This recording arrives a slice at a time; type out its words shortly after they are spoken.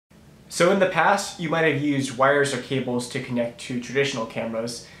So in the past, you might have used wires or cables to connect to traditional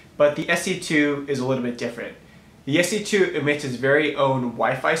cameras, but the SC2 is a little bit different. The SC2 emits its very own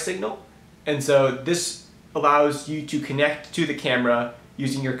Wi-Fi signal, and so this allows you to connect to the camera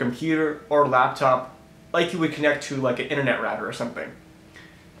using your computer or laptop like you would connect to like an internet router or something.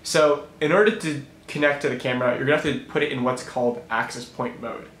 So in order to connect to the camera, you're going to have to put it in what's called access point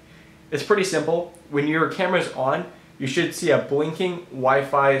mode. It's pretty simple. When your camera is on, you should see a blinking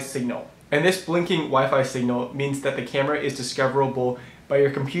Wi-Fi signal. And this blinking Wi-Fi signal means that the camera is discoverable by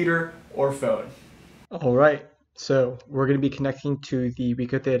your computer or phone. All right, so we're going to be connecting to the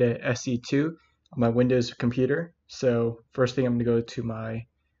RICOH THETA SC2 on my Windows computer. So first thing, I'm going to go to my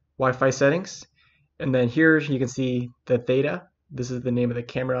Wi-Fi settings. And then here you can see the Theta. This is the name of the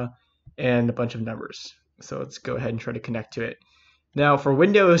camera and a bunch of numbers. So let's go ahead and try to connect to it. Now for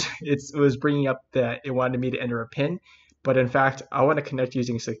Windows, it was bringing up that it wanted me to enter a PIN, but in fact, I want to connect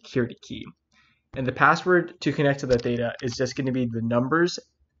using a security key. And the password to connect to the Theta is just going to be the numbers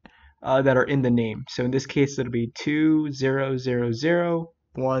that are in the name. So in this case, it'll be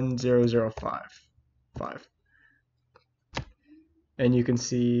 20001005. And you can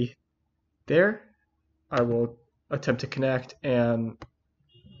see there, I will attempt to connect, and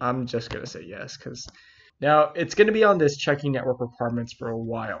I'm just going to say yes, because now it's going to be on this checking network requirements for a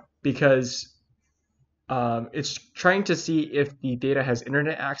while, because it's trying to see if the data has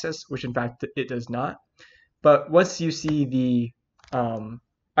internet access, which in fact it does not. But once you see the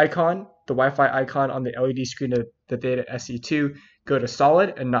icon, the Wi-Fi icon on the LED screen of the Theta SC2 go to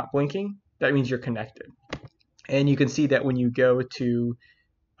solid and not blinking, that means you're connected. And you can see that when you go to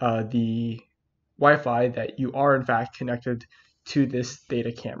the Wi-Fi that you are in fact connected to this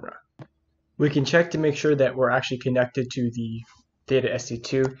Theta camera. We can check to make sure that we're actually connected to the Theta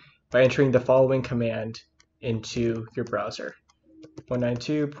SC2 by entering the following command into your browser.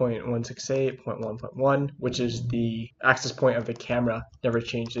 192.168.1.1, which is the access point of the camera, never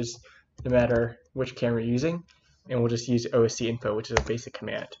changes no matter which camera you're using. And we'll just use OSC info, which is a basic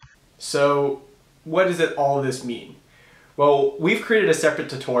command. So what does all of this mean? Well, we've created a separate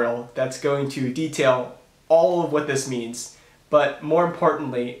tutorial that's going to detail all of what this means. But more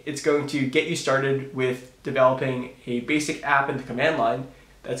importantly, it's going to get you started with developing a basic app in the command line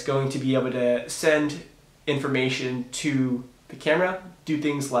that's going to be able to send information to the camera, do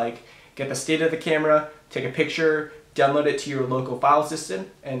things like get the state of the camera, take a picture, download it to your local file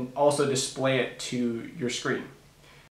system, and also display it to your screen.